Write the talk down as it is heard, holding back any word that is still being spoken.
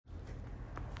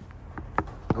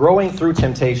growing through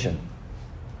temptation.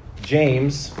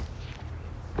 James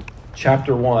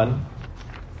chapter 1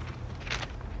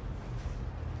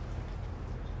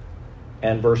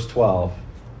 and verse 12.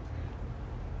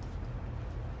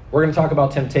 We're going to talk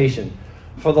about temptation.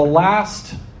 For the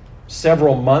last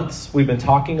several months, we've been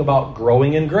talking about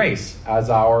growing in grace as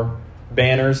our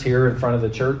banners here in front of the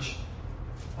church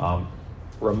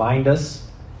remind us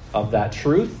of that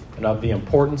truth and of the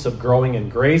importance of growing in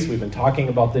grace. We've been talking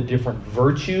about the different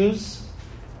virtues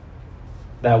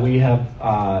that we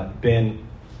have been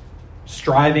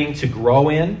striving to grow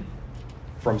in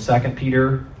from 2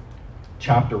 Peter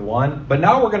chapter 1. But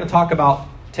now we're going to talk about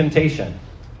temptation.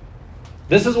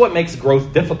 This is what makes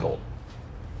growth difficult,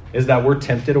 is that we're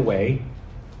tempted away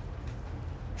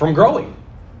from growing.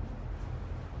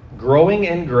 Growing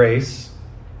in grace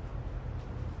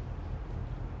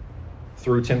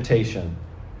through temptation.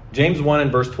 James 1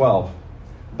 and verse 12.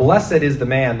 Blessed is the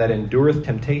man that endureth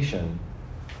temptation,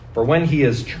 for when he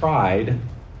is tried,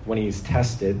 when he is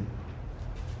tested,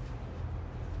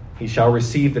 he shall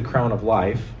receive the crown of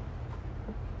life,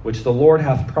 which the Lord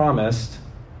hath promised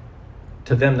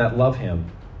to them that love him.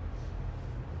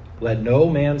 Let no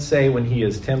man say when he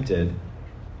is tempted,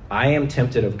 I am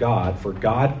tempted of God, for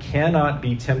God cannot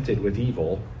be tempted with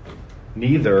evil,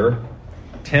 neither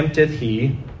tempteth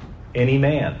he any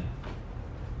man.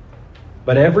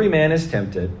 But every man is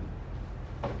tempted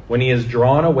when he is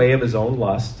drawn away of his own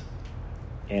lust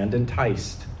and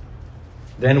enticed.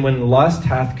 Then when lust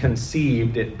hath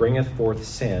conceived, it bringeth forth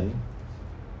sin,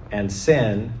 and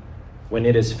sin, when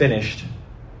it is finished,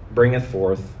 bringeth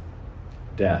forth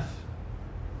death.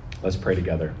 Let's pray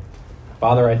together.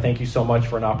 Father, I thank you so much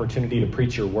for an opportunity to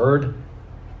preach your word.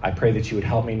 I pray that you would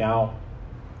help me now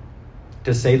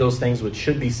to say those things which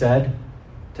should be said,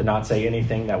 to not say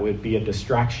anything that would be a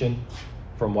distraction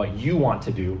from what you want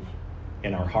to do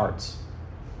in our hearts.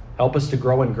 Help us to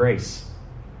grow in grace.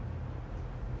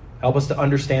 Help us to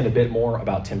understand a bit more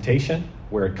about temptation,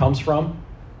 where it comes from,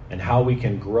 and how we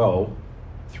can grow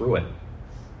through it.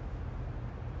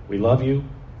 We love you.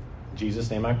 In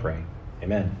Jesus' name I pray.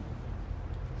 Amen.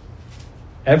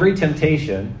 Every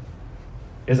temptation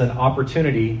is an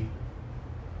opportunity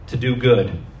to do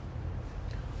good.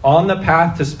 On the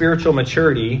path to spiritual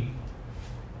maturity,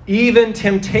 even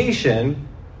temptation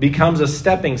becomes a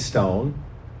stepping stone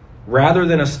rather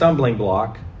than a stumbling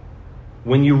block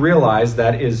when you realize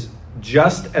that is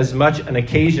just as much an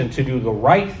occasion to do the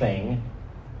right thing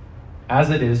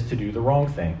as it is to do the wrong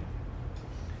thing.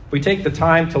 If we take the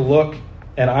time to look,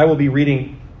 and I will be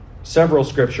reading several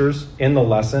scriptures in the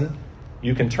lesson.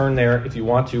 You can turn there if you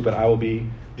want to, but I will be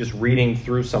just reading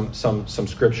through some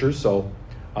scriptures.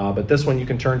 But this one you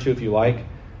can turn to if you like.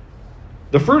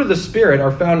 The fruit of the Spirit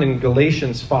are found in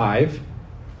Galatians 5.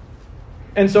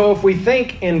 And so if we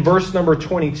think in verse number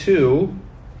 22,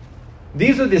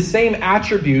 these are the same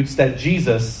attributes that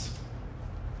Jesus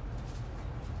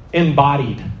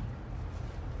embodied.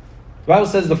 The Bible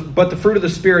says, but the fruit of the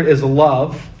Spirit is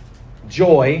love,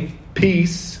 joy,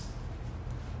 peace,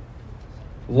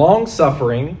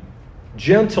 long-suffering,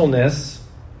 gentleness,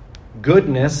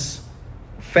 goodness,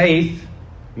 faith,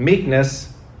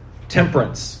 meekness,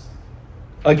 temperance.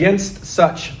 Against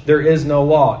such there is no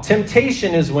law.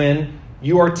 Temptation is when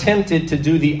you are tempted to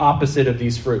do the opposite of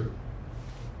these fruit.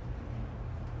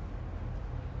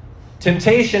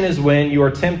 Temptation is when you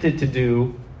are tempted to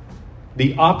do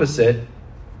the opposite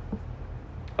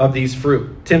of these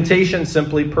fruit. Temptation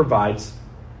simply provides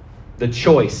the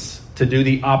choice to do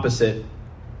the opposite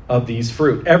of these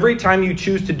fruit. Every time you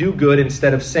choose to do good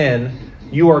instead of sin,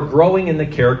 you are growing in the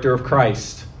character of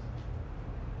Christ.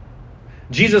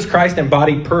 Jesus Christ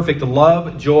embodied perfect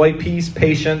love, joy, peace,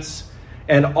 patience,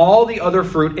 and all the other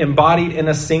fruit embodied in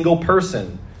a single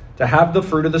person. To have the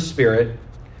fruit of the Spirit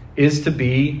is to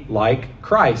be like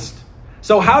Christ.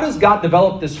 So how does God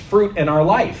develop this fruit in our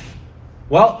life?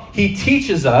 Well, he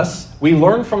teaches us, we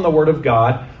learn from the Word of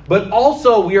God, but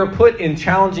also we are put in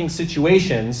challenging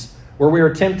situations where we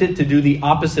are tempted to do the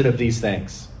opposite of these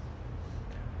things.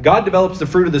 God develops the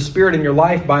fruit of the Spirit in your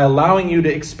life by allowing you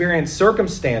to experience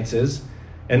circumstances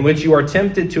in which you are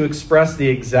tempted to express the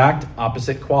exact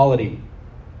opposite quality.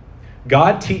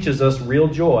 God teaches us real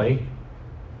joy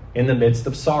in the midst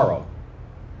of sorrow.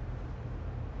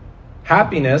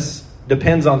 Happiness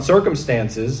depends on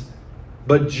circumstances,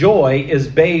 but joy is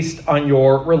based on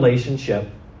your relationship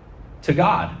to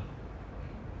God.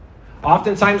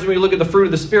 Oftentimes when we look at the fruit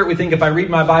of the Spirit, we think if I read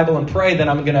my Bible and pray, then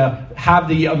I'm going to have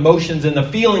the emotions and the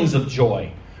feelings of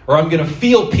joy, or I'm going to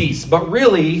feel peace. But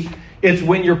really, it's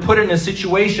when you're put in a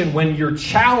situation when you're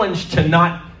challenged to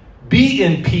not be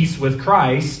in peace with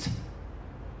Christ,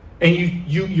 and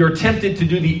you're tempted to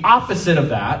do the opposite of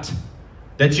that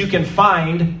you can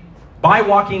find by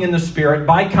walking in the Spirit,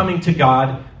 by coming to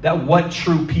God, that what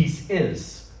true peace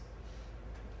is.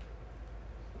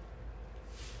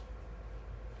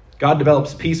 God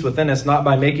develops peace within us not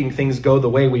by making things go the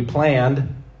way we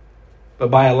planned, but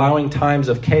by allowing times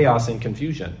of chaos and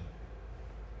confusion.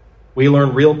 We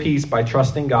learn real peace by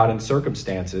trusting God in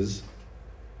circumstances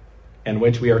in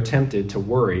which we are tempted to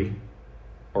worry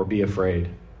or be afraid.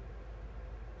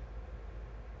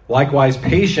 Likewise,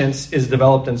 patience is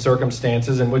developed in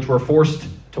circumstances in which we're forced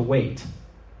to wait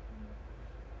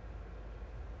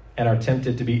and are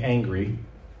tempted to be angry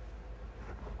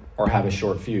or have a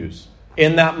short fuse.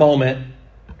 In that moment,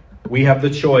 we have the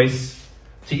choice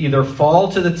to either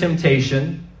fall to the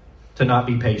temptation to not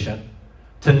be patient,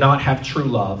 to not have true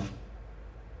love,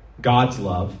 God's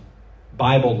love,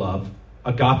 Bible love,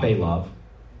 agape love.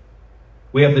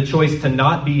 We have the choice to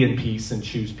not be in peace and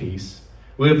choose peace.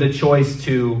 We have the choice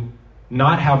to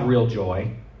not have real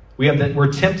joy.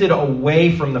 We're tempted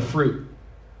away from the fruit.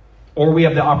 Or we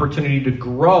have the opportunity to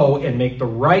grow and make the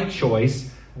right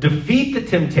choice, defeat the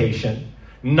temptation,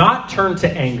 not turn to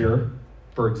anger,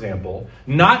 for example,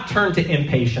 not turn to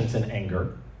impatience and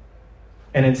anger,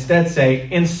 and instead say,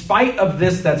 in spite of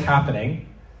this that's happening,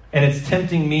 and it's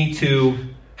tempting me to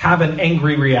have an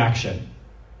angry reaction,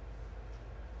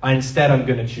 instead I'm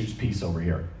going to choose peace over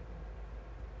here.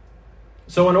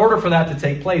 So in order for that to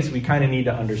take place, we kind of need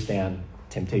to understand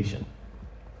temptation.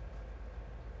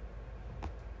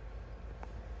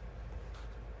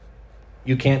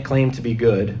 You can't claim to be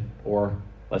good, or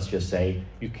let's just say,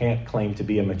 you can't claim to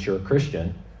be a mature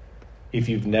Christian if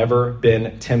you've never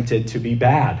been tempted to be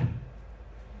bad.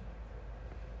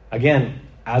 Again,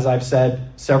 as I've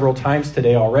said several times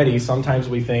today already, sometimes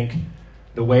we think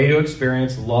the way to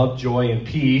experience love, joy, and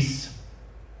peace,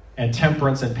 and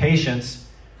temperance and patience,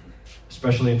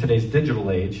 especially in today's digital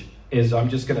age, is I'm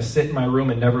just going to sit in my room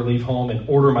and never leave home and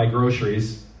order my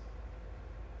groceries.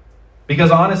 Because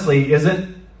honestly,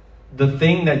 isn't the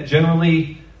thing that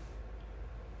generally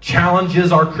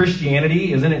challenges our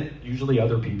Christianity, isn't it usually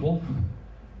other people?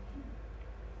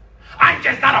 I'm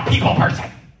just not a people person.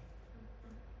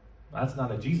 That's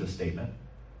not a Jesus statement.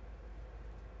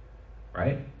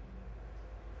 Right?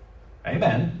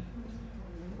 Amen.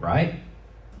 Right?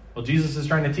 Well, Jesus is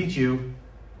trying to teach you,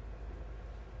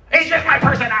 it's just my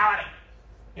personality.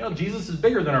 You know, Jesus is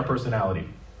bigger than our personality.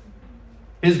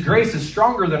 His grace is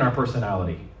stronger than our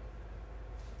personality.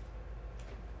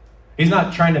 He's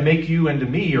not trying to make you into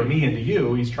me or me into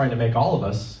you. He's trying to make all of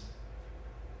us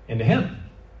into him.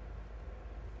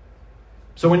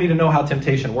 So we need to know how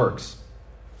temptation works.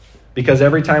 Because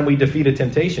every time we defeat a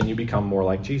temptation, you become more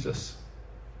like Jesus.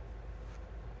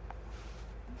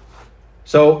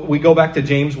 So we go back to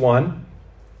James 1.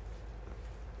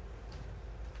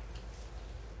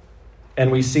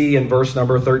 And we see in verse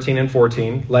number 13 and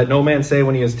 14, let no man say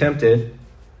when he is tempted,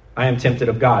 I am tempted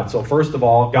of God. So first of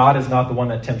all, God is not the one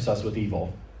that tempts us with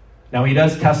evil. Now he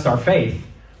does test our faith,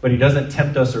 but he doesn't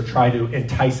tempt us or try to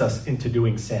entice us into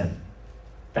doing sin.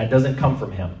 That doesn't come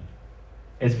from him.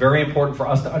 It's very important for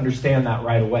us to understand that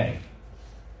right away.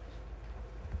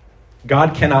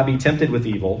 God cannot be tempted with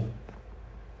evil,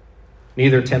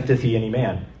 neither tempteth he any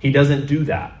man. He doesn't do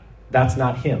that. That's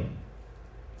not him.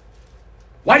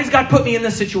 Why does God put me in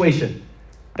this situation?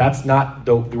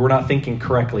 We're not thinking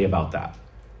correctly about that.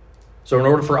 So in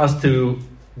order for us to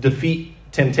defeat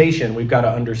temptation, we've got to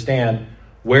understand,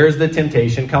 where's the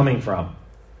temptation coming from?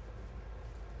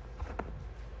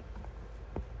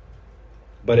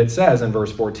 But it says in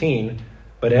verse 14,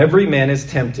 but every man is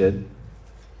tempted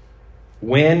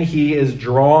when he is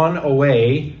drawn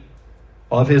away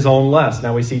of his own lust.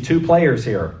 Now we see two players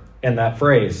here in that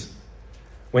phrase.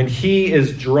 When he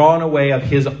is drawn away of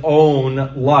his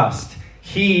own lust,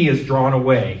 he is drawn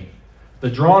away. The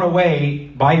drawn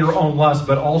away by your own lust,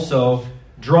 but also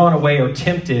drawn away or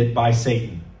tempted by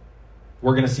Satan.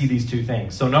 We're going to see these two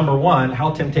things. So number one,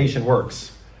 how temptation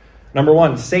works. Number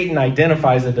one, Satan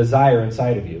identifies a desire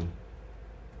inside of you.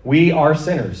 We are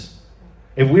sinners.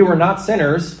 If we were not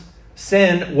sinners,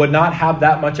 sin would not have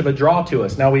that much of a draw to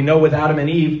us. Now we know with Adam and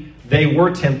Eve, they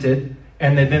were tempted,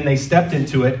 and then they stepped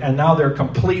into it, and now they're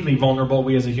completely vulnerable.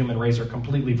 We as a human race are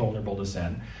completely vulnerable to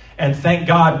sin. And thank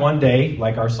God one day,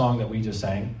 like our song that we just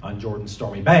sang on Jordan's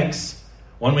Stormy Banks,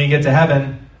 when we get to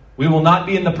heaven, we will not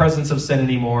be in the presence of sin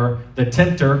anymore. The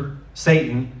tempter,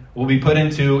 Satan, will be put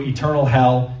into eternal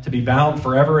hell to be bound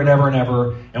forever and ever and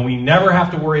ever. And we never have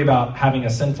to worry about having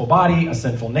a sinful body, a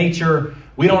sinful nature.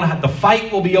 The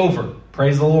fight will be over.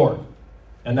 Praise the Lord.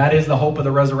 And that is the hope of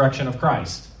the resurrection of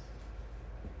Christ.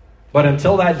 But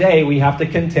until that day, we have to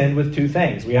contend with two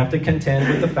things. We have to contend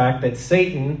with the fact that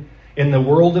Satan, in the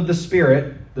world of the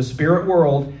spirit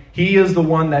world, he is the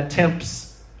one that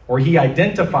tempts, or he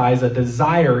identifies a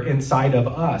desire inside of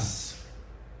us.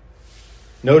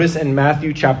 Notice in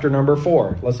Matthew chapter number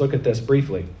 4. Let's look at this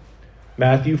briefly.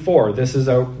 Matthew 4. This is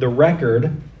the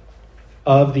record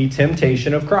of the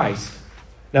temptation of Christ.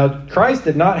 Now, Christ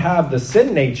did not have the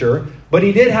sin nature, but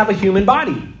he did have a human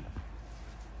body.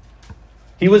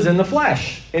 He was in the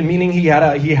flesh, and meaning he had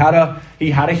a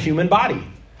human body.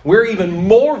 We're even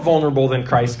more vulnerable than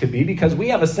Christ could be because we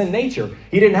have a sin nature.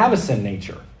 He didn't have a sin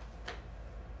nature.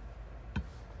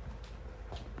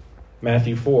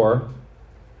 Matthew 4,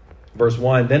 verse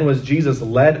 1. Then was Jesus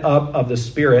led up of the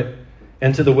Spirit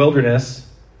into the wilderness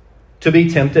to be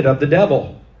tempted of the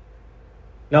devil.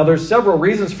 Now, there's several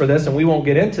reasons for this, and we won't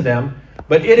get into them,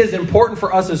 but it is important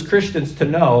for us as Christians to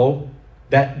know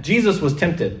that Jesus was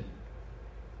tempted.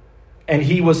 And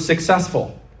he was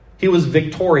successful. He was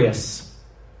victorious.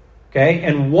 Okay?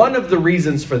 And one of the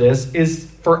reasons for this is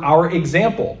for our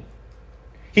example.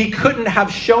 He couldn't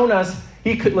have shown us.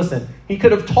 He could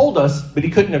have told us, but he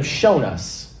couldn't have shown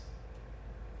us.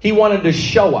 He wanted to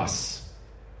show us.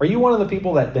 Are you one of the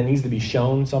people that needs to be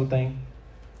shown something?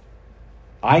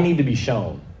 I need to be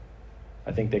shown.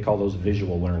 I think they call those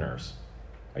visual learners.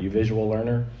 Are you a visual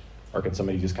learner? Or can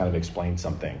somebody just kind of explain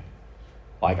something?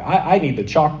 Like, I need the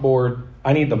chalkboard.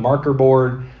 I need the marker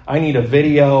board. I need a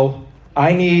video.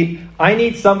 I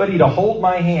need somebody to hold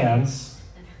my hands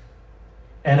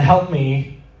and help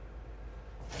me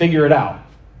figure it out.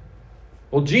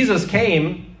 Well, Jesus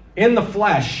came in the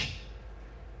flesh,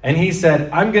 and he said,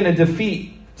 I'm going to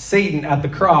defeat Satan at the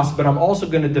cross, but I'm also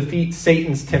going to defeat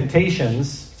Satan's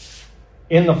temptations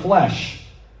in the flesh.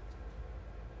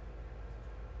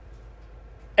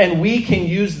 And we can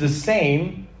use the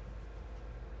same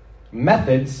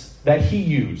methods that he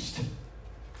used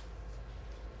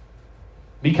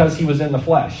because he was in the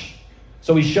flesh.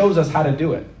 So he shows us how to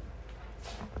do it.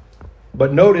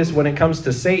 But notice when it comes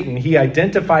to Satan, he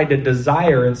identified a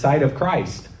desire inside of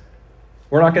Christ.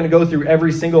 We're not going to go through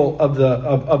every single of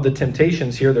the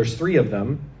temptations here. There's 3 of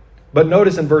them. But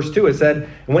notice in verse 2 it said,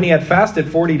 and when he had fasted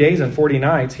 40 days and 40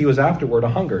 nights, he was afterward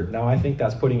a-hungered. Now I think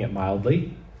that's putting it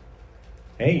mildly.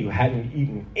 Hey, you hadn't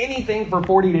eaten anything for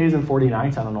 40 days and 40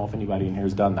 nights. I don't know if anybody in here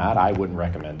has done that. I wouldn't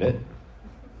recommend it.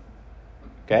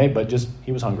 Okay, but just,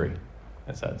 he was hungry.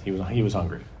 It says he was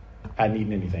hungry. Hadn't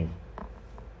eaten anything.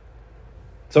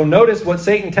 So notice what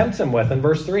Satan tempts him with in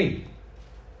verse 3.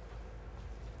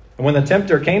 And when the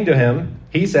tempter came to him,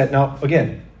 he said, now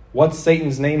again, what's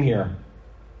Satan's name here?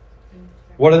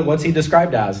 What's he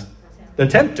described as? The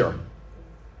tempter.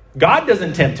 God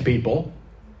doesn't tempt people.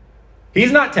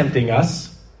 He's not tempting us.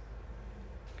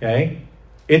 Okay?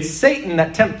 It's Satan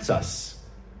that tempts us.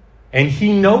 And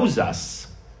he knows us.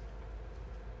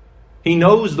 He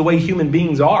knows the way human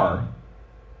beings are.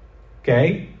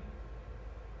 Okay?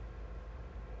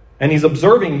 And he's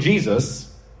observing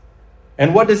Jesus.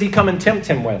 And what does he come and tempt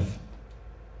him with?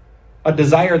 A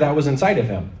desire that was inside of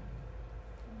him.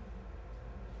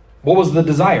 What was the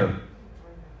desire?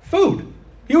 Food.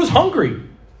 He was hungry.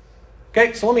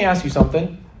 Okay, so let me ask you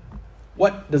something.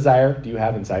 What desire do you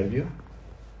have inside of you?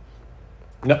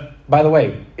 No. By the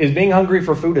way, is being hungry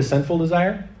for food a sinful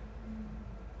desire?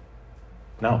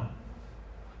 No.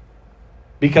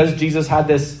 Because Jesus had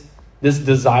this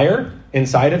desire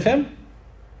inside of him,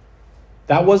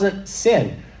 that wasn't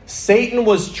sin. Satan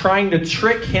was trying to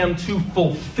trick him to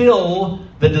fulfill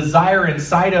the desire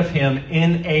inside of him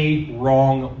in a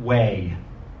wrong way.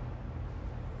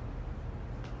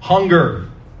 Hunger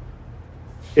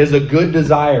is a good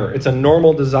desire. It's a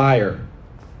normal desire.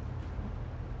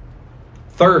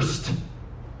 Thirst.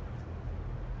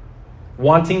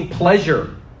 Wanting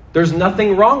pleasure. There's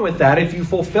nothing wrong with that if you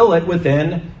fulfill it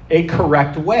within a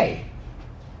correct way.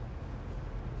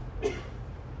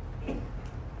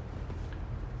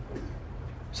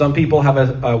 Some people have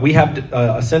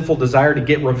a sinful desire to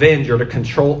get revenge or to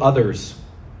control others.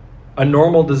 A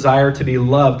normal desire to be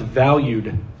loved,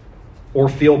 valued, or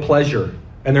feel pleasure.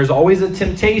 And there's always a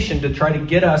temptation to try to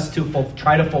get us to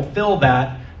try to fulfill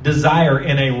that desire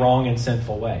in a wrong and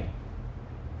sinful way.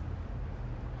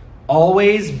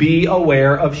 Always be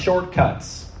aware of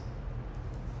shortcuts.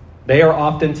 They are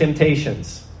often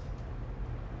temptations.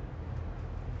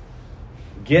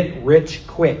 Get rich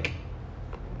quick.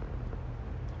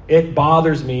 It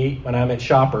bothers me when I'm at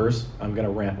Shoppers. I'm going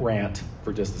to rant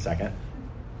for just a second.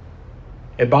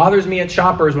 It bothers me at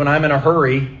Shoppers when I'm in a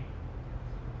hurry.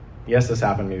 Yes, this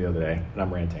happened to me the other day, and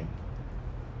I'm ranting.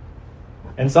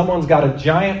 And someone's got a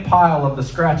giant pile of the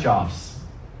scratch-offs.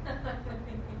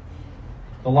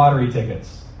 the lottery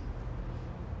tickets.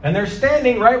 And they're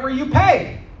standing right where you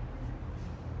pay.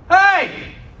 Hey!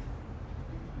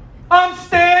 I'm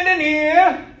standing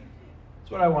here.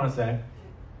 That's what I want to say.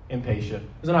 Impatient.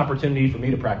 There's an opportunity for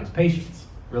me to practice patience.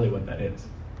 Really what that is.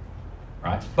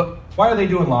 Right? But why are they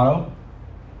doing lotto?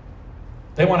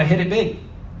 They want to hit it big.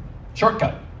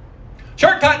 Shortcut.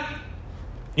 Shortcut!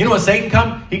 You know what Satan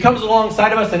comes? He comes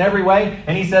alongside of us in every way,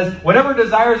 and he says, whatever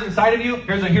desires inside of you,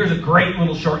 here's a great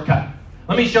little shortcut.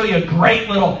 Let me show you a great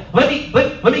little, let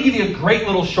me give you a great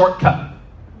little shortcut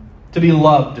to be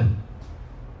loved,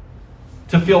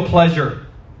 to feel pleasure.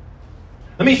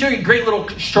 Let me show you a great little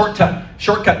shortcut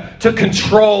to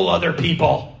control other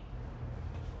people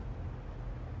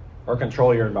or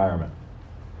control your environment.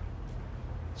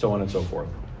 So on and so forth.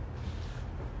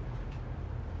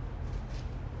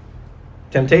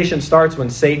 Temptation starts when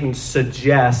Satan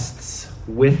suggests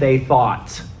with a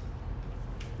thought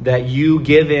that you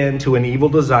give in to an evil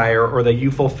desire or that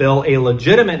you fulfill a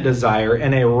legitimate desire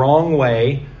in a wrong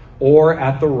way or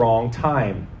at the wrong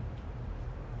time.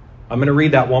 I'm going to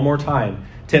read that one more time.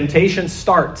 Temptation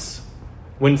starts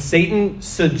when Satan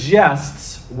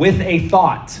suggests with a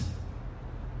thought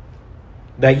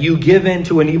that you give in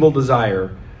to an evil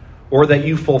desire or that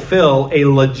you fulfill a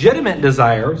legitimate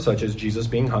desire, such as Jesus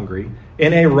being hungry,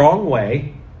 in a wrong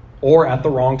way or at the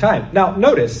wrong time. Now,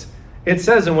 notice, it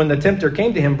says, and when the tempter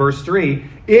came to him, verse 3,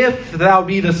 if thou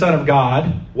be the Son of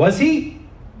God, was he?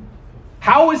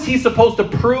 How was he supposed to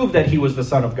prove that he was the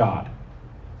Son of God?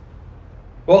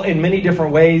 Well, in many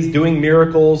different ways, doing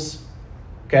miracles,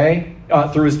 okay,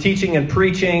 through his teaching and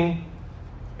preaching,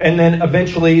 and then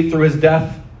eventually through his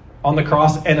death on the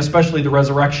cross, and especially the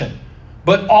resurrection.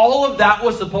 But all of that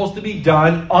was supposed to be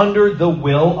done under the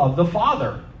will of the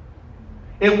Father.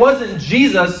 It wasn't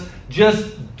Jesus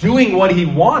just doing what he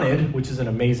wanted, which is an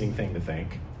amazing thing to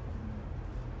think.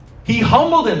 He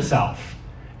humbled himself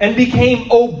and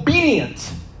became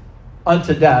obedient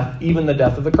unto death, even the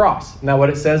death of the cross. Now what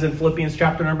it says in Philippians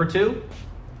chapter number 2?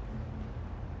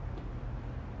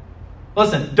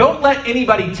 Listen, don't let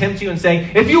anybody tempt you and say,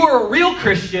 if you were a real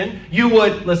Christian, you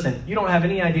would... Listen, you don't have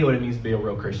any idea what it means to be a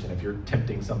real Christian if you're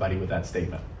tempting somebody with that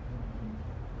statement.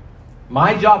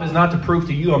 My job is not to prove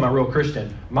to you I'm a real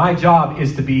Christian. My job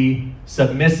is to be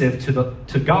submissive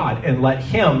to God and let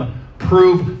him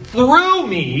prove through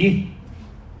me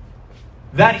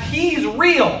that he's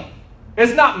real.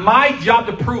 It's not my job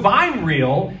to prove I'm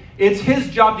real. It's his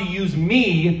job to use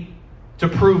me to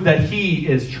prove that he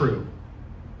is true.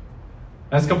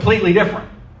 That's completely different.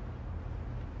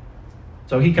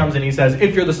 So he comes and he says,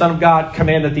 if you're the Son of God,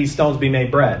 command that these stones be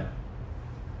made bread.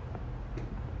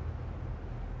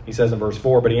 He says in verse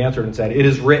 4, but he answered and said, it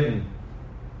is written.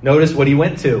 Notice what he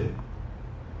went to.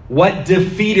 What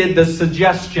defeated the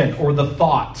suggestion or the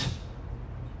thought?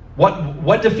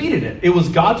 What defeated it? It was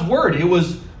God's word. It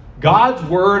was God's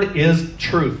word is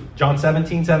truth. John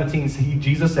 17:17,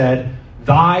 Jesus said,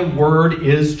 thy word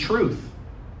is truth.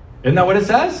 Isn't that what it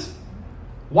says?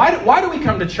 Why do we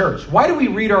come to church? Why do we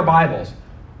read our Bibles?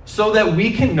 So that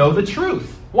we can know the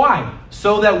truth. Why?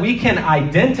 So that we can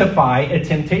identify a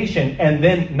temptation and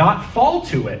then not fall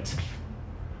to it.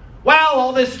 Well,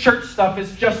 all this church stuff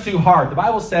is just too hard. The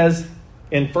Bible says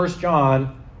in 1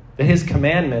 John that his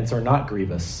commandments are not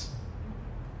grievous.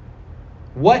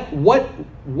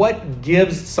 What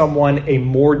gives someone a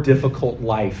more difficult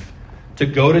life? To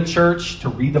go to church, to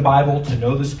read the Bible, to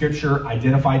know the scripture,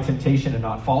 identify temptation and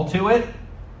not fall to it?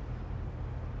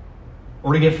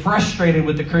 Or to get frustrated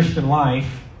with the Christian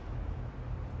life,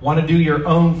 want to do your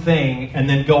own thing, and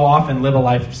then go off and live a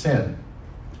life of sin?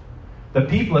 The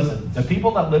people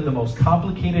that live the most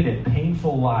complicated and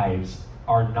painful lives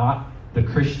are not the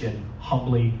Christian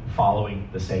humbly following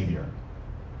the Savior.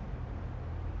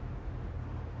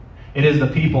 It is the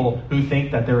people who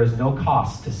think that there is no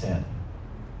cost to sin,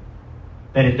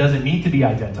 that it doesn't need to be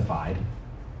identified,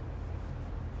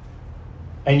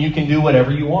 and you can do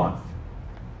whatever you want.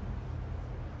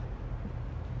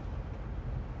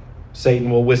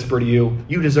 Satan will whisper to you,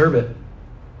 you deserve it.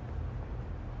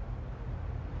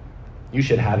 You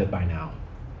should have it by now.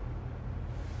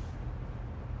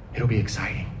 It'll be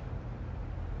exciting.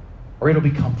 Or it'll be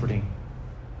comforting.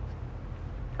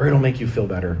 Or it'll make you feel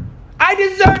better. I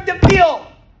deserve to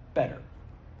feel better.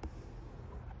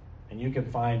 And you can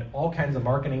find all kinds of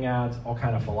marketing ads, all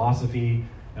kinds of philosophy,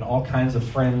 and all kinds of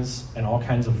friends, and all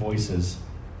kinds of voices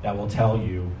that will tell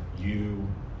you, you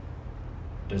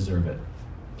deserve it.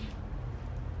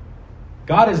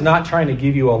 God is not trying to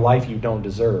give you a life you don't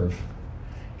deserve.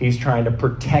 He's trying to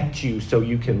protect you so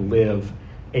you can live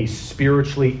a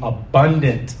spiritually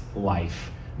abundant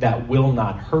life that will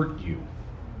not hurt you.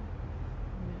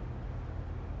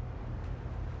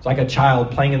 It's like a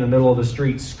child playing in the middle of the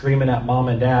street, screaming at mom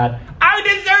and dad, I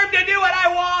deserve to do what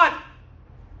I want!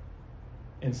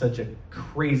 In such a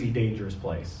crazy, dangerous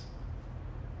place.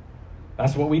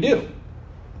 That's what we do.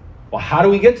 Well, how do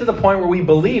we get to the point where we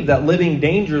believe that living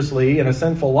dangerously in a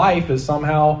sinful life is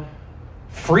somehow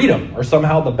freedom or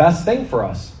somehow the best thing for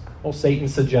us? Well, Satan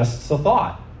suggests a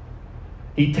thought.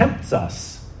 He tempts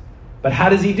us. But how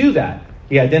does he do that?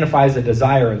 He identifies a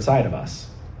desire inside of us.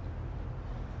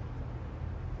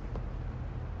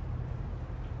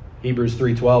 Hebrews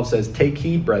 3:12 says, take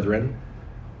heed, brethren,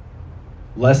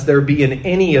 lest there be in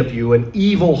any of you an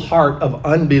evil heart of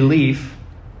unbelief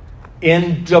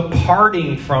in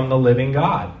departing from the living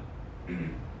God.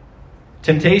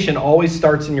 Temptation always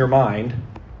starts in your mind,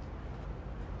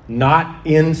 not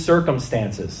in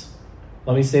circumstances.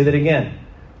 Let me say that again.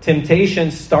 Temptation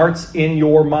starts in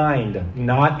your mind,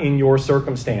 not in your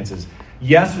circumstances.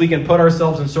 Yes, we can put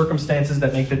ourselves in circumstances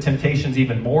that make the temptations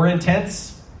even more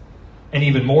intense and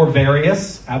even more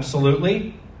various,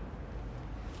 absolutely.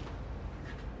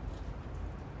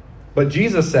 But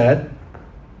Jesus said,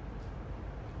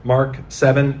 Mark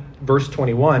 7, verse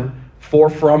 21, for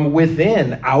from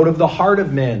within, out of the heart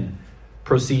of men,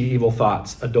 proceed evil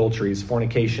thoughts, adulteries,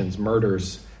 fornications,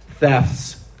 murders,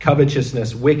 thefts,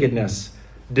 covetousness, wickedness,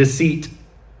 deceit,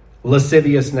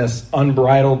 lasciviousness,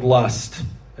 unbridled lust,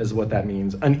 is what that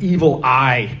means. An evil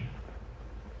eye,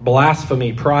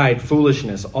 blasphemy, pride,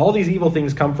 foolishness. All these evil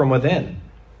things come from within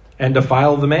and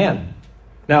defile the man.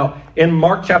 Now, in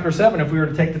Mark chapter 7, if we were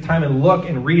to take the time and look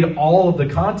and read all of the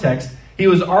context, he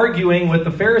was arguing with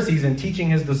the Pharisees and teaching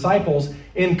his disciples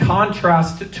in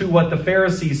contrast to what the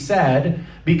Pharisees said,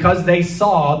 because they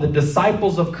saw the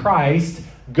disciples of Christ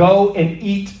go and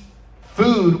eat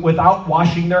food without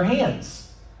washing their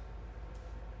hands.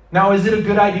 Now, is it a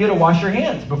good idea to wash your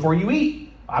hands before you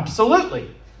eat? Absolutely.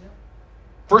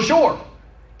 For sure.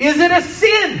 Is it a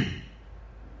sin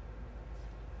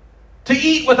to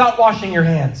eat without washing your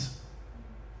hands?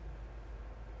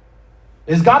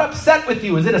 Is God upset with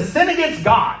you? Is it a sin against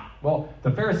God? Well,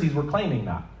 the Pharisees were claiming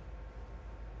that.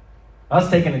 That's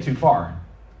taking it too far.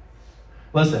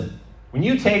 Listen, when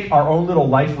you take our own little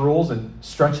life rules and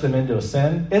stretch them into a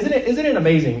sin, isn't it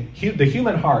amazing? The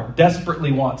human heart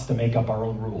desperately wants to make up our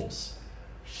own rules.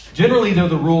 Generally, they're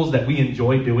the rules that we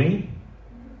enjoy doing.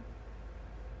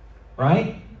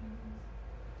 Right?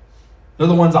 They're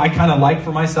the ones I kind of like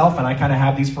for myself, and I kind of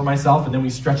have these for myself, and then we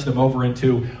stretch them over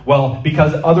into, well,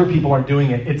 because other people are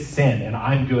doing it, it's sin, and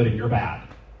I'm good and you're bad.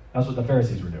 That's what the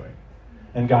Pharisees were doing.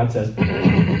 And God says,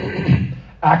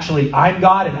 actually, I'm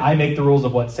God and I make the rules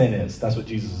of what sin is. That's what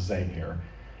Jesus is saying here.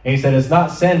 And he said, it's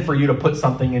not sin for you to put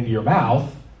something into your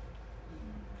mouth.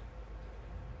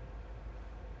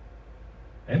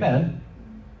 Amen.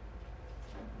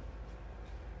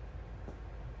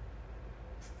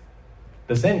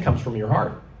 The sin comes from your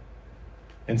heart.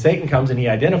 And Satan comes and he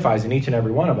identifies in each and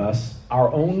every one of us our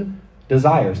own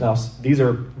desires. Now, these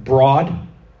are broad.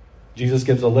 Jesus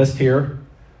gives a list here.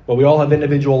 But we all have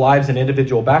individual lives and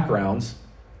individual backgrounds.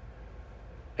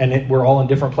 And we're all in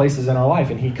different places in our life.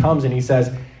 And he comes and he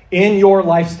says, in your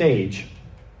life stage,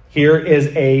 here is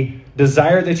a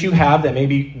desire that you have that may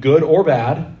be good or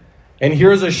bad. And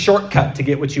here's a shortcut to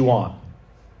get what you want.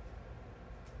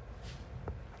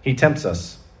 He tempts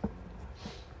us.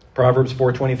 Proverbs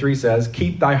 4:23 says,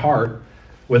 keep thy heart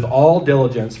with all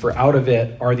diligence, for out of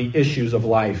it are the issues of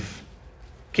life.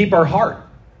 Keep our heart.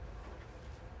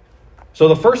 So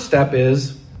the first step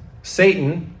is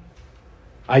Satan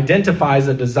identifies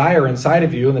a desire inside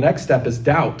of you, and the next step is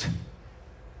doubt.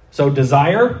 So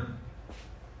desire.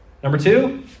 Number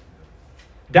 2,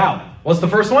 doubt. What's the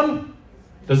first one?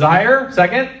 Desire.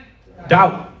 Second,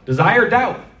 doubt. Desire,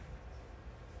 doubt.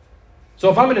 So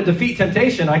if I'm going to defeat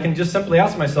temptation, I can just simply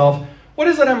ask myself, what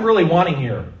is it I'm really wanting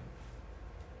here?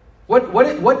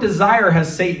 What desire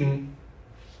has Satan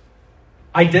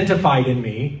identified in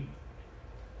me?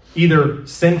 Either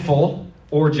sinful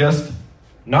or just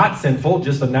not sinful,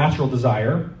 just a natural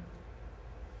desire.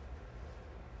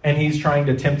 And he's trying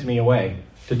to tempt me away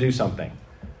to do something.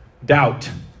 Doubt.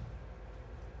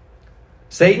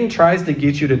 Satan tries to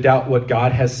get you to doubt what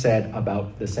God has said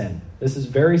about the sin. This is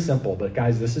very simple, but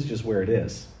guys, this is just where it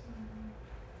is.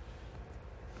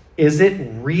 Is it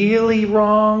really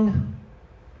wrong?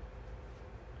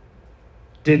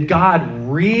 Did God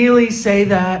really say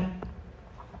that?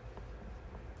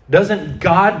 Doesn't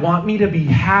God want me to be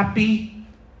happy?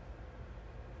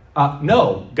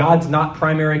 No, God's not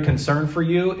primary concern for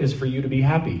you is for you to be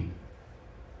happy.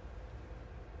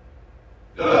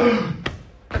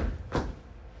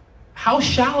 How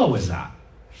shallow is that?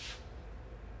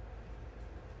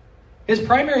 His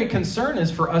primary concern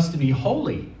is for us to be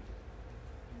holy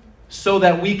so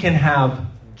that we can have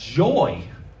joy.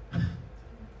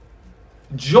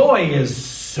 Joy is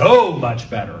so much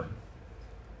better.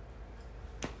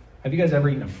 Have you guys ever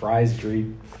eaten a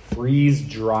freeze-dried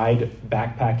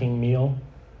backpacking meal?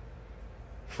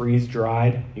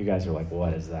 Freeze-dried? You guys are like,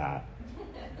 what is that?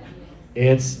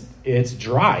 It's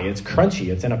dry. It's crunchy.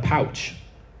 It's in a pouch.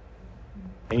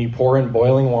 And you pour in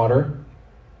boiling water.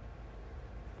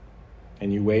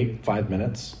 And you wait 5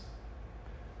 minutes.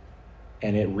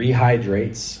 And it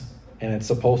rehydrates. And it's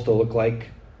supposed to look like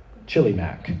chili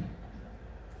mac.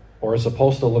 Or it's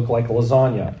supposed to look like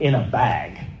lasagna in a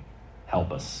bag.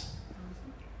 Help us.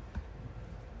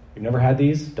 You've never had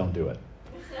these? Don't do it.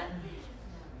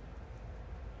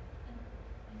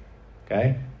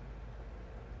 Okay?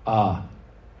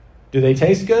 Do they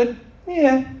taste good?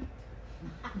 Yeah.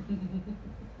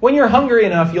 When you're hungry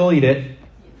enough, you'll eat it.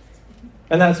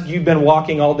 And that's, you've been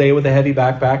walking all day with a heavy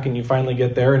backpack and you finally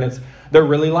get there and they're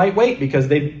really lightweight because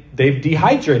they've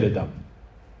dehydrated them.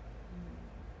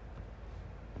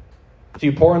 So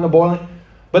you pour in the boiling.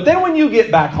 But then when you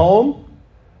get back home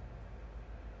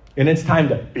and it's time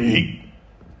to eat,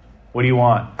 what do you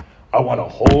want? I want a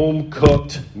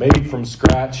home-cooked,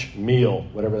 made-from-scratch meal,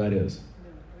 whatever that is.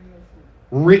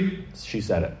 She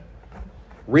said it.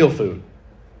 Real food.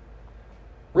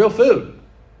 Real food.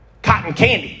 Cotton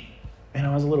candy. Man,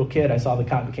 I was a little kid. I saw the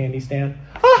cotton candy stand.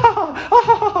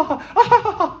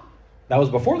 That was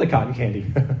before the cotton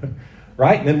candy.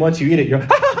 Right? And then once you eat it, you're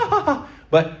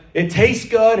but it tastes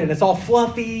good and it's all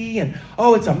fluffy and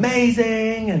oh, it's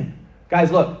amazing. And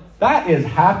guys, look, that is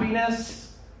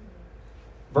happiness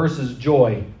versus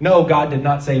joy. No, God did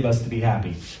not save us to be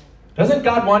happy. Doesn't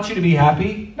God want you to be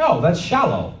happy? No, that's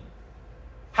shallow.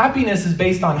 Happiness is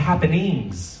based on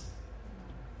happenings.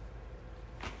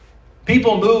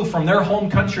 People move from their home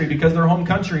country because their home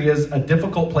country is a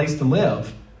difficult place to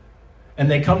live. And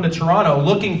they come to Toronto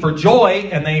looking for joy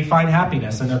and they find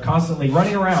happiness. And they're constantly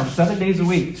running around 7 days a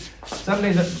week. 7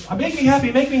 days make me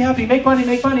happy, make money,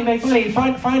 make money.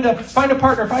 Find a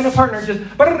partner. Just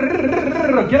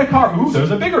get a car. Ooh,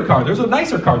 there's a bigger car. There's a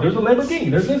nicer car. There's a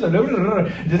Lamborghini. There's this.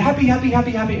 Just happy.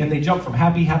 And they jump from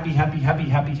happy. And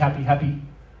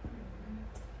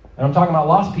I'm talking about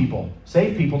lost people.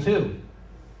 Saved people too.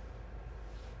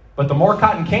 But the more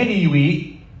cotton candy you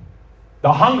eat,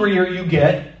 the hungrier you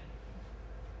get.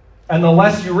 And the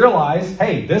less you realize,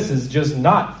 hey, this is just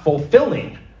not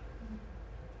fulfilling.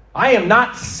 I am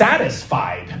not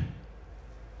satisfied.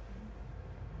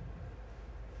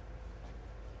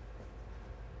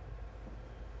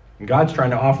 And God's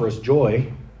trying to offer us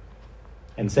joy,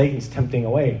 and Satan's tempting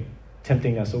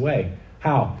us away.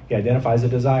 How? He identifies a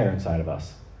desire inside of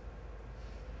us.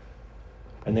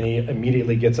 And then he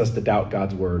immediately gets us to doubt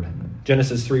God's word.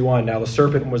 Genesis 3:1, now the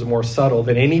serpent was more subtle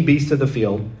than any beast of the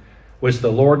field, which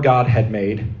the Lord God had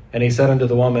made. And he said unto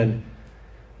the woman,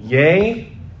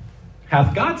 yea,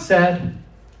 hath God said?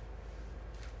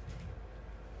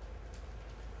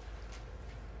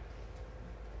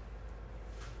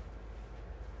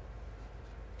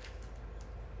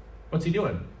 What's he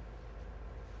doing?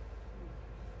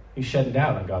 He's shedding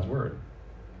doubt on God's word.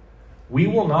 We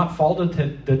will not fall to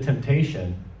the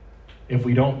temptation if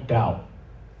we don't doubt.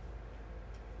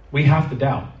 We have to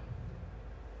doubt.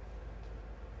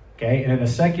 Okay, and in a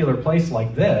secular place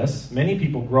like this, many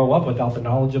people grow up without the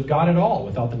knowledge of God at all,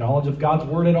 without the knowledge of God's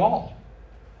word at all.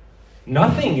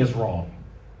 Nothing is wrong.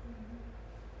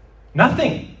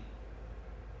 Nothing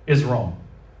is wrong.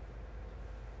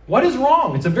 What is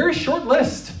wrong? It's a very short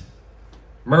list.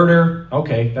 Murder,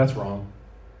 okay, that's wrong.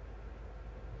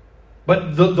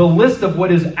 But the list of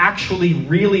what is actually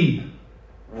really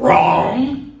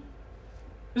wrong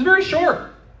is very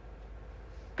short.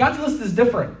 God's list is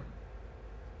different.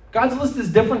 God's list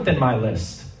is different than my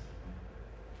list.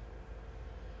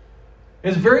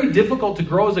 It's very difficult to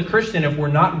grow as a Christian if we're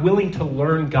not willing to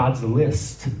learn God's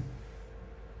list.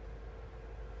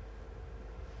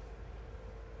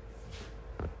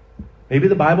 Maybe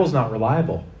the Bible's not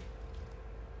reliable.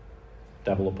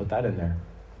 The devil will put that in there.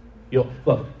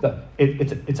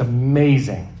 It's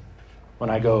amazing when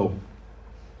I go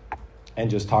and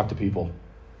just talk to people.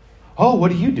 Oh, what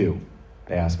do you do?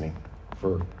 They ask me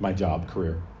for my job,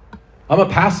 career. I'm a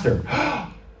pastor.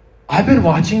 I've been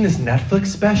watching this Netflix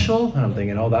special. And I'm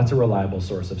thinking, oh, that's a reliable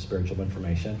source of spiritual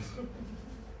information.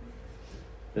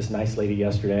 This nice lady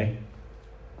yesterday.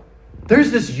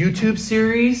 There's this YouTube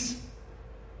series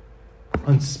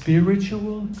on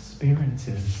spiritual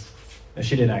experiences. And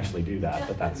she didn't actually do that,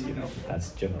 but that's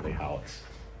generally how it's.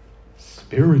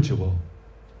 Spiritual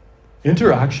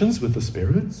interactions with the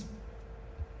spirits.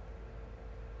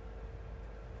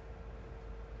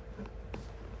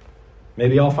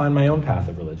 Maybe I'll find my own path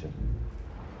of religion.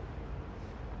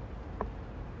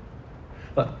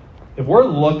 Look, if we're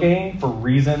looking for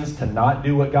reasons to not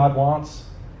do what God wants,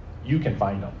 you can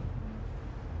find them.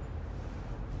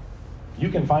 You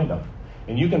can find them.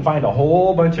 And you can find a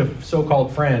whole bunch of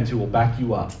so-called friends who will back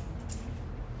you up.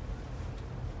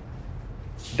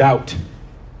 Doubt.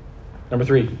 Number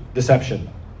 3, deception.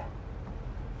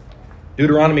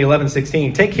 Deuteronomy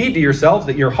 11:16. Take heed to yourselves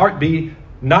that your heart be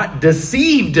not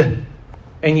deceived,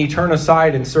 and ye turn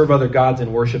aside and serve other gods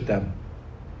and worship them.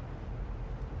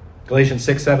 Galatians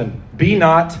 6:7. Be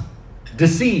not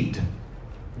deceived.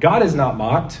 God is not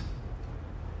mocked.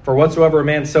 For whatsoever a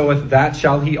man soweth, that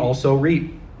shall he also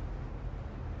reap.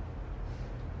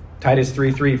 Titus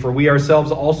 3:3. For we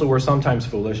ourselves also were sometimes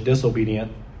foolish,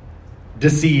 disobedient,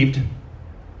 deceived,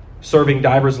 serving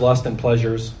divers lusts and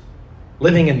pleasures,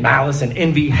 living in malice and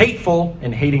envy, hateful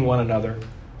and hating one another.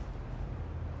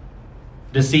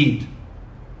 Deceived.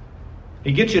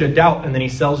 He gets you to doubt and then he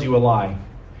sells you a lie.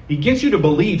 He gets you to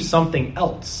believe something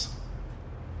else.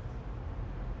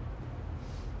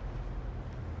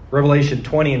 Revelation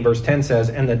 20 and verse 10 says,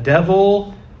 and the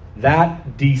devil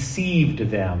that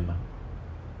deceived them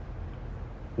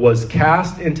was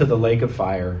cast into the lake of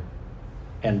fire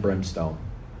and brimstone.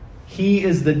 He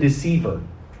is the deceiver.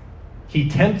 He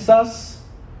tempts us,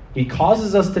 he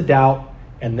causes us to doubt,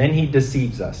 and then he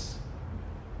deceives us.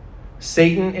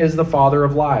 Satan is the father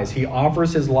of lies. He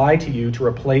offers his lie to you to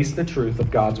replace the truth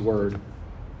of God's word.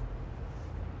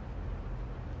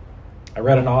 I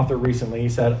read an author recently, he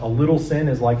said, a little sin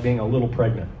is like being a little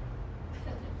pregnant.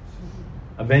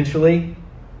 Eventually,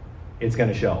 it's going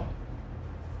to show.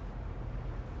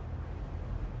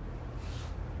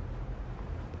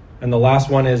 And the last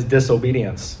one is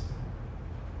disobedience.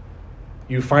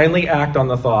 You finally act on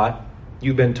the thought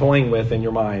you've been toying with in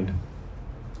your mind.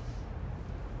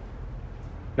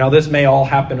 Now, this may all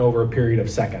happen over a period of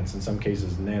seconds, in some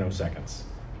cases nanoseconds.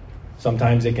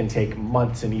 Sometimes it can take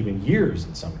months and even years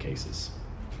in some cases.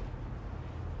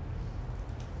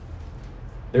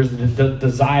 There's the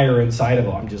desire inside of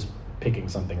it. I'm just picking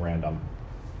something random.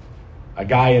 A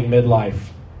guy in midlife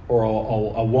or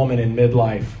a woman in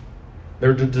midlife.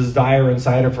 There's a desire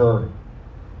inside of her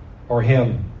or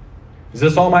him. Is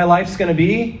this all my life's going to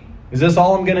be? Is this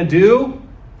all I'm going to do?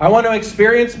 I want to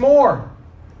experience more.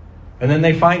 And then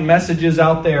they find messages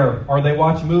out there, or they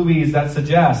watch movies that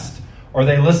suggest, or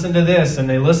they listen to this and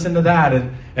they listen to that,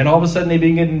 and all of a sudden they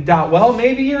begin to doubt, well,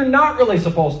 maybe you're not really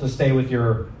supposed to stay with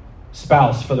your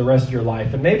spouse for the rest of your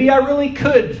life, and maybe I really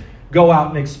could go out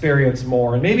and experience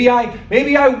more, and maybe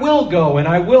I will go, and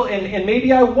I will, and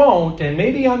maybe I won't, and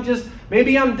maybe I'm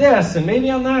this, and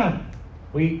maybe I'm that.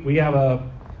 We have a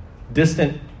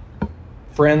distant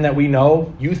friend that we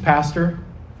know, youth pastor,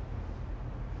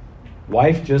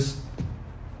 wife just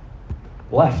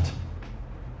left.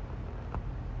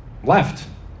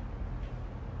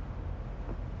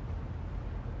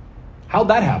 How'd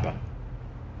that happen?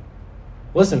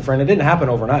 Listen, friend, it didn't happen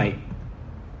overnight.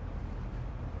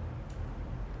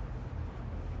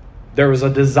 There was a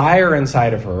desire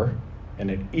inside of her, and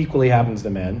it equally happens to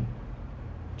men.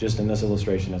 Just in this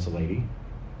illustration, it's a lady.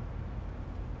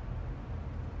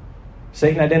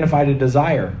 Satan identified a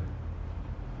desire,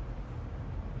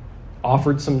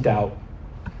 offered some doubt,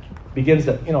 begins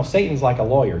to, Satan's like a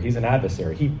lawyer. He's an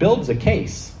adversary. He builds a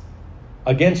case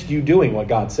against you doing what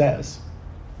God says.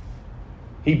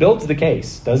 He builds the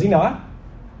case, does he not?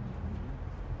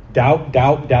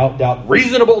 Doubt.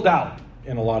 Reasonable doubt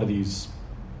in a lot of these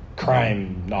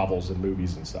crime novels and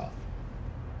movies and stuff.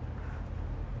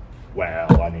 Well,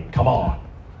 come on.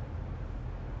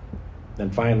 Then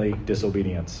finally,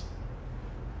 disobedience.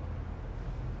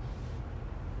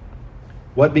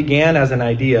 What began as an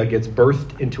idea gets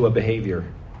birthed into a behavior.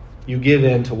 You give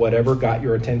in to whatever got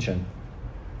your attention.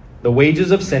 The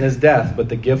wages of sin is death, but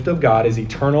the gift of God is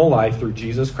eternal life through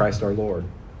Jesus Christ our Lord.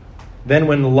 Then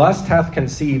when lust hath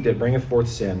conceived, it bringeth forth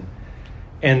sin.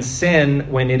 And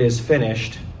sin, when it is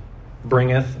finished,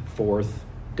 bringeth forth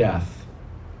death.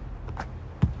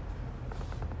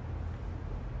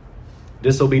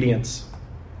 Disobedience.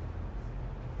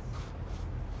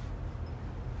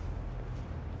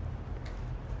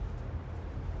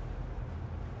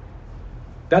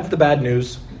 That's the bad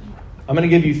news. I'm going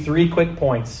to give you 3 quick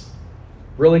points,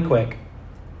 really quick,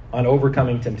 on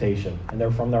overcoming temptation. And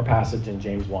they're from their passage in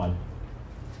James 1.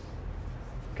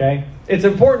 Okay? It's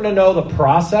important to know the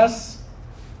process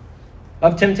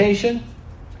of temptation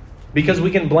because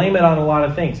we can blame it on a lot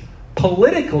of things.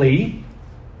 Politically,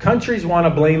 countries want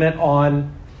to blame it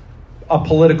on a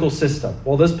political system.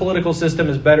 Well, this political system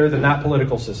is better than that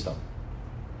political system.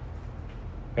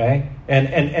 Okay? And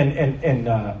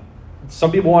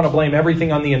Some people want to blame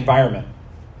everything on the environment.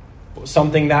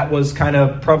 Something that was kind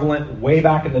of prevalent way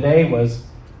back in the day was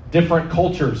different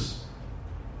cultures.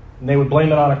 And they would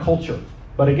blame it on a culture.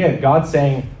 But again, God's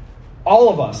saying all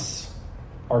of us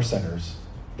are sinners.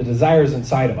 The desire is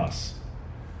inside of us.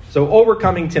 So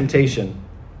overcoming temptation.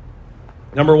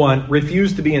 Number 1,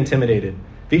 refuse to be intimidated.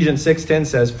 Ephesians 6:10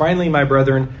 says, "Finally, my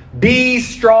brethren, be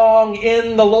strong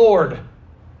in the Lord."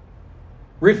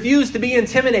 Refuse to be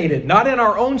intimidated, not in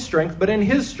our own strength, but in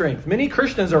His strength. Many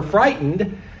Christians are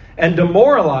frightened and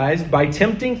demoralized by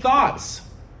tempting thoughts.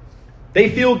 They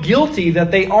feel guilty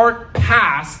that they aren't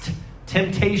past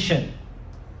temptation.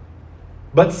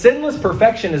 But sinless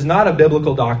perfection is not a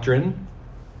biblical doctrine.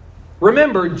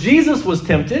 Remember, Jesus was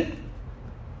tempted.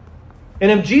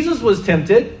 And if Jesus was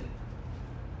tempted,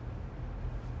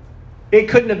 it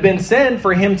couldn't have been sin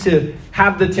for Him to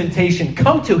have the temptation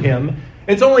come to Him.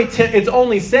 It's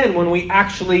only sin when we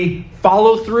actually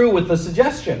follow through with the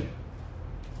suggestion.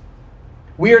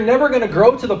 We are never going to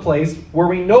grow to the place where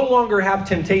we no longer have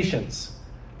temptations.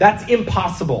 That's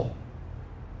impossible.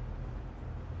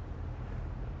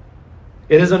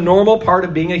 It is a normal part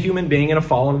of being a human being in a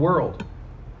fallen world.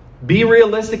 Be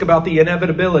realistic about the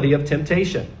inevitability of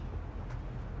temptation.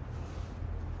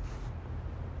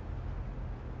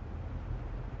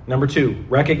 Number 2,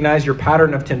 recognize your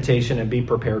pattern of temptation and be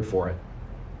prepared for it.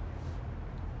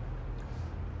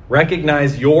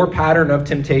 Recognize your pattern of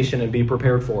temptation and be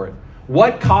prepared for it.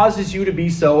 What causes you to be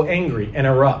so angry and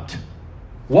erupt?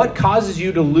 What causes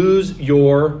you to lose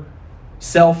your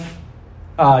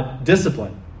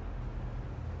self-discipline?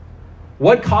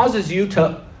 What causes you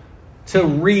to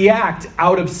react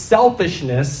out of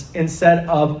selfishness instead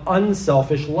of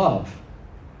unselfish love?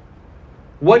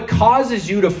 What causes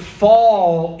you to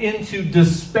fall into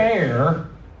despair?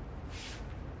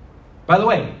 By the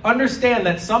way, understand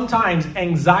that sometimes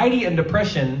anxiety and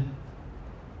depression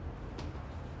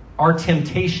are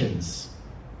temptations.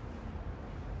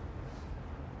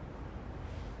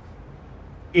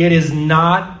 It is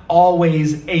not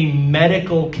always a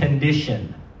medical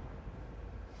condition.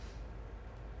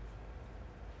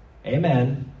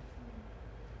 Amen.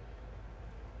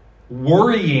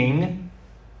 Worrying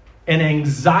and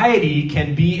anxiety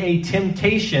can be a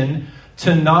temptation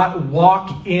to not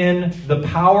walk in the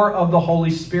power of the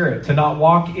Holy Spirit, to not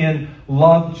walk in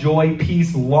love, joy,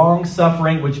 peace,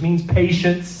 long-suffering, which means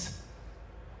patience.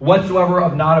 Whatsoever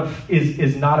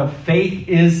is not of faith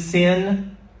is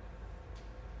sin.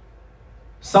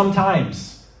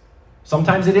 Sometimes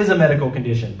it is a medical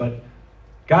condition, but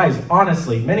guys,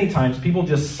 honestly, many times people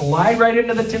just slide right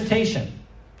into the temptation.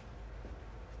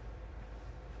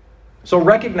 So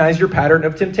recognize your pattern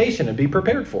of temptation and be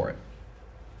prepared for it.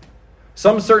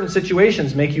 Some certain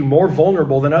situations make you more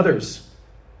vulnerable than others.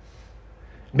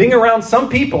 Being around some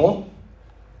people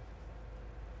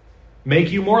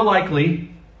make you more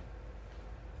likely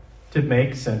to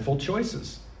make sinful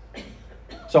choices.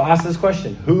 So ask this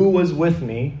question: who was with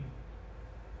me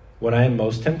when I am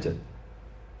most tempted?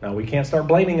 Now, we can't start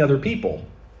blaming other people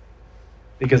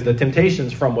because the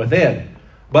temptation's from within.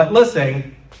 But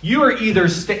listen, you're either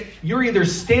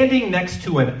standing next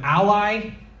to an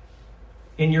ally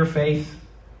in your faith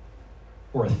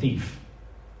or a thief.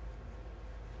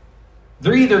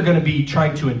 They're either going to be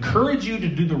trying to encourage you to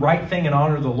do the right thing and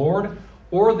honor the Lord,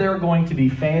 or they're going to be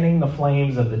fanning the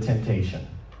flames of the temptation.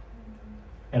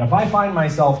 And if I find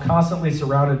myself constantly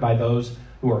surrounded by those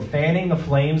who are fanning the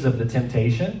flames of the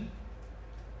temptation,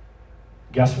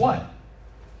 guess what?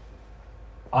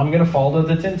 I'm going to fall to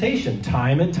the temptation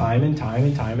time and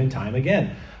time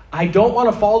again. I don't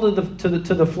want to fall to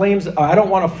the flames. I don't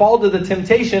want to fall to the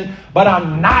temptation, but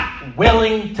I'm not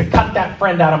willing to cut that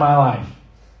friend out of my life.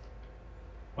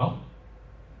 Well,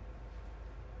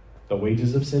 the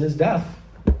wages of sin is death.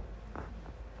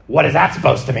 What is that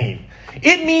supposed to mean?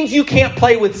 It means you can't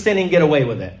play with sin and get away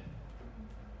with it.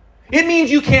 It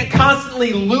means you can't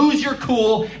constantly lose your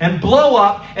cool and blow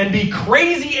up and be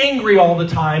crazy angry all the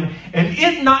time and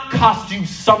it not cost you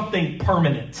something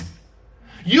permanent.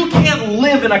 You can't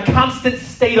live in a constant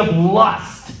state of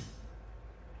lust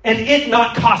and it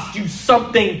not cost you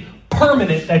something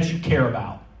permanent that you care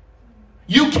about.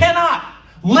 You cannot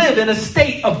live in a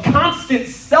state of constant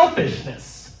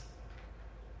selfishness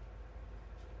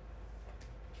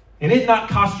and it not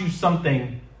cost you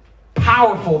something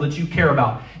powerful that you care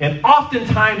about. And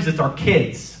oftentimes it's our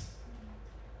kids.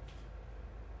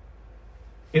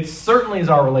 It certainly is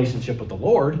our relationship with the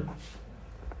Lord.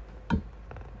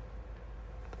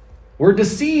 We're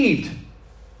deceived.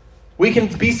 We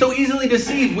can be so easily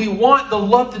deceived. We want the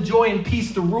love, the joy, and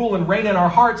peace to rule and reign in our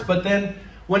hearts, but then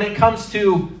when it comes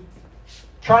to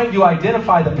trying to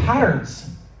identify the patterns,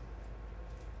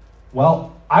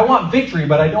 Well, I want victory,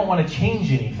 but I don't want to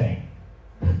change anything.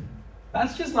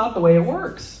 That's just not the way it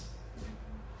works.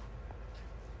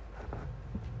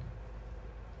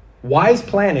 Wise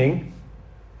planning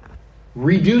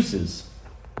reduces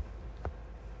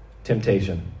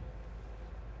temptation.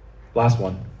 Last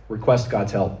one, request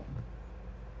God's help.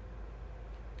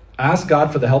 Ask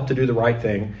God for the help to do the right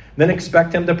thing, then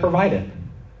expect Him to provide it.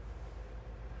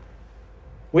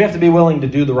 We have to be willing to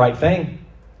do the right thing.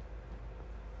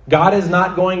 God is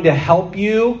not going to help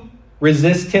you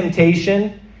resist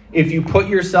temptation if you put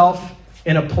yourself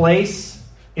in a place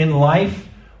in life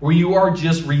where you are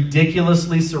just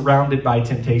ridiculously surrounded by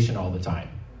temptation all the time.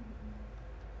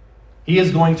 He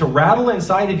is going to rattle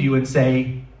inside of you and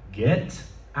say, get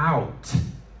out.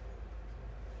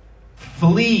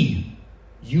 Flee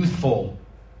youthful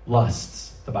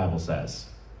lusts, the Bible says.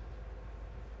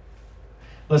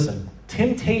 Listen,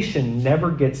 temptation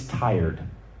never gets tired.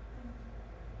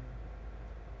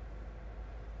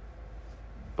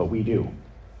 But we do.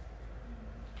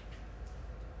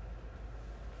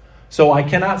 So I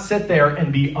cannot sit there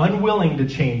and be unwilling to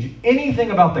change anything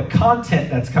about the content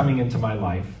that's coming into my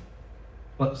life.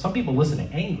 But some people listen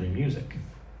to angry music.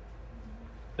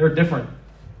 There are different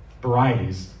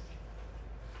varieties.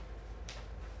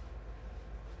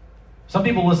 Some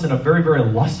people listen to very, very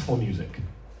lustful music.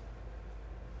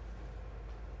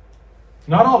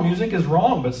 Not all music is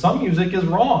wrong, but some music is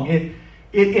wrong. It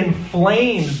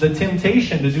inflames the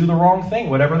temptation to do the wrong thing,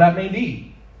 whatever that may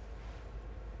be.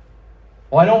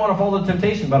 Well, I don't want to fall to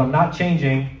temptation, but I'm not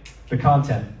changing the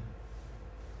content.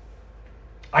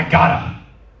 I gotta.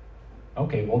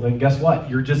 Okay, well then guess what?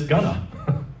 You're just gonna.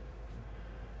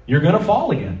 You're gonna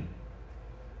fall again.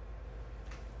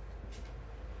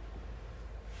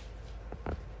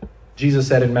 Jesus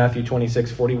said in Matthew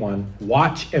 26:41,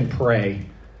 watch and pray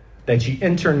that ye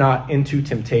enter not into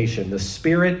temptation. The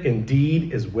spirit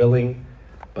indeed is willing,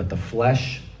 but the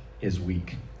flesh is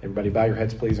weak. Everybody bow your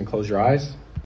heads, please, and close your eyes.